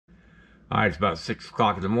All right, it's about 6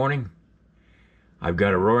 o'clock in the morning. I've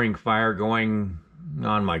got a roaring fire going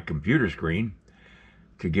on my computer screen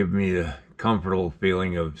to give me the comfortable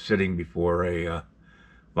feeling of sitting before a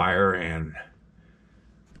fire and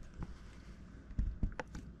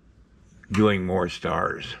doing more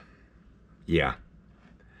stars. Yeah.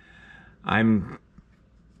 I'm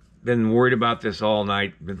been worried about this all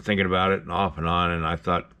night, been thinking about it and off and on, and I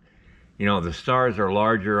thought, you know, the stars are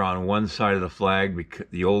larger on one side of the flag, because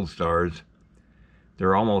the old stars,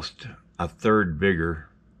 they're almost a third bigger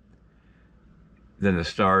than the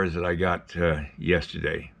stars that I got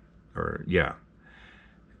yesterday, and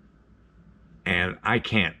I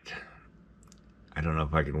don't know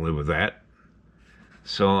if I can live with that.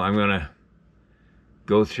 So I'm gonna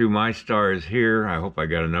go through my stars here. I hope I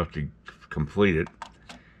got enough to complete it.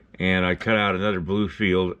 And I cut out another blue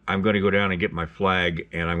field. I'm going to go down and get my flag,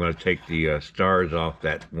 and I'm going to take the stars off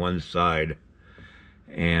that one side,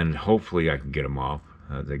 and hopefully I can get them off.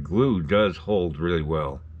 The glue does hold really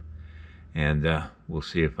well, and we'll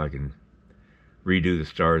see if I can redo the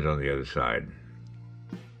stars on the other side.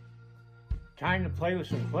 Time to play with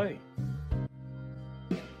some clay.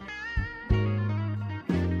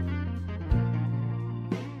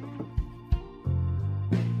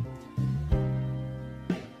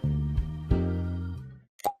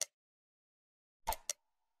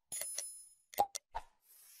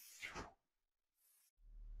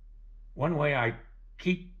 One way I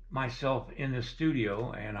keep myself in the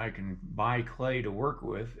studio and I can buy clay to work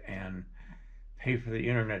with and pay for the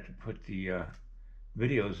internet to put the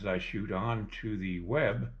videos that I shoot on to the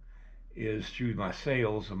web is through my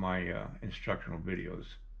sales of my instructional videos.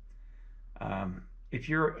 If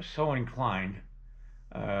you're so inclined,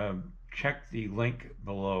 check the link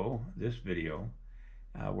below this video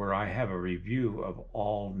where I have a review of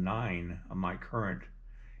all 9 of my current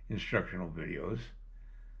instructional videos,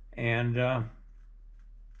 and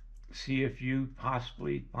see if you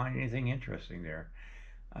possibly find anything interesting there.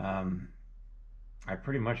 I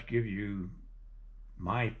pretty much give you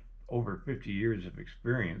my over 50 years of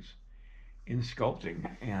experience in sculpting,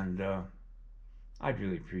 and I'd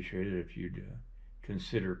really appreciate it if you'd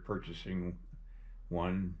consider purchasing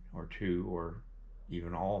 1 or 2 or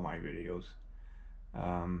even all my videos.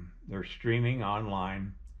 They're streaming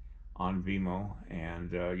online on Vimeo,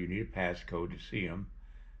 and you need a passcode to see them,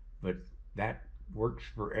 but that works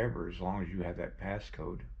forever as long as you have that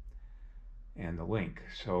passcode and the link.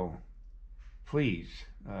 So please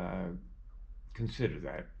consider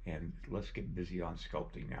that, and let's get busy on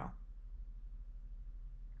sculpting now.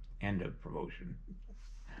 End of promotion.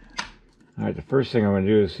 All right, the first thing I'm going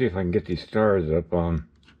to do is see if I can get these stars up on.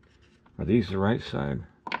 Are these the right side?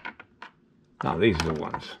 No, these are the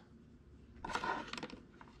ones.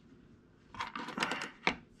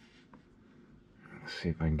 Let's see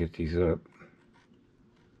if I can get these up.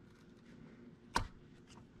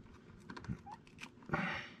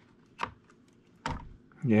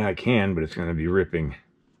 Yeah, I can, but it's going to be ripping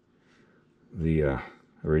the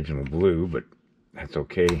original blue, but that's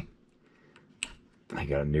okay. I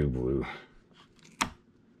got a new blue.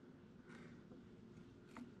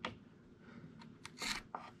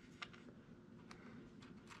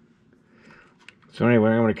 So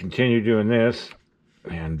anyway, I'm going to continue doing this,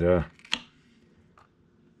 and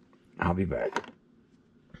I'll be back.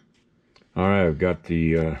 All right, I've got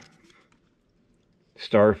the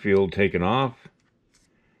star field taken off.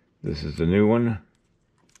 This is the new one.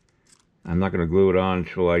 I'm not going to glue it on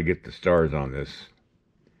until I get the stars on this.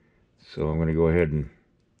 So I'm going to go ahead and,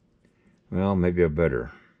 well, maybe I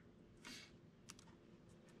better.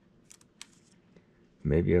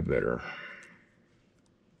 Maybe I better.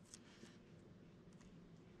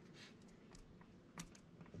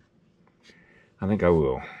 I think I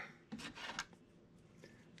will.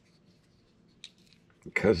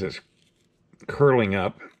 Because it's curling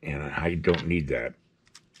up, and I don't need that.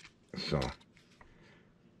 So.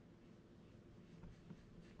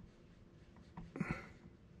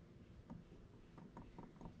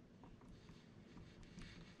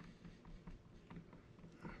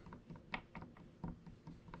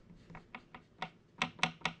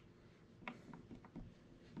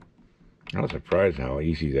 I was surprised how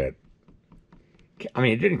easy that. I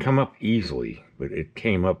mean, it didn't come up easily, but it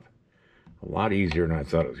came up a lot easier than I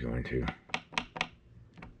thought it was going to.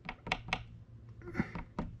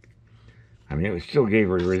 I mean, it still gave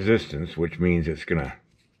a resistance, which means it's going to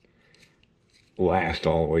last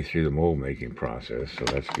all the way through the mold making process, so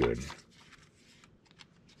that's good.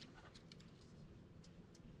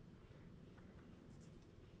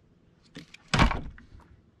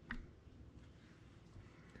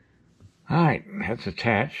 All right, that's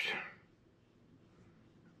attached.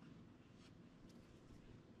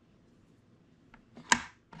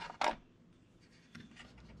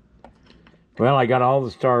 Well, I got all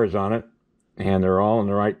the stars on it, and they're all in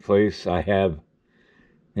the right place. I have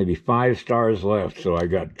maybe 5 stars left, so I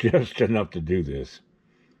got just enough to do this.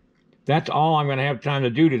 That's all I'm going to have time to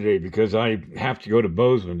do today because I have to go to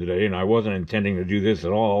Bozeman today, and I wasn't intending to do this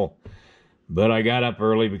at all. But I got up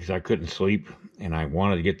early because I couldn't sleep, and I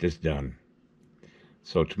wanted to get this done.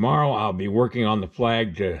 So tomorrow I'll be working on the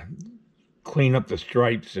flag to clean up the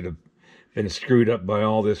stripes that have been screwed up by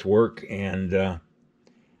all this work, and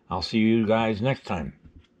I'll see you guys next time.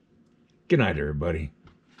 Good night, everybody.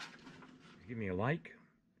 Give me a like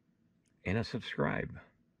and a subscribe,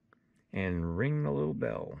 and ring the little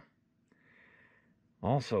bell.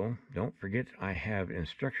 Also, don't forget I have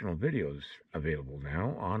instructional videos available now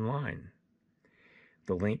online.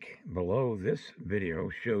 The link below this video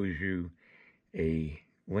shows you a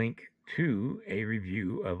link to a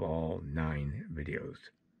review of all 9 videos.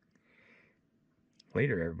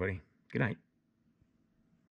 Later, everybody. Good night.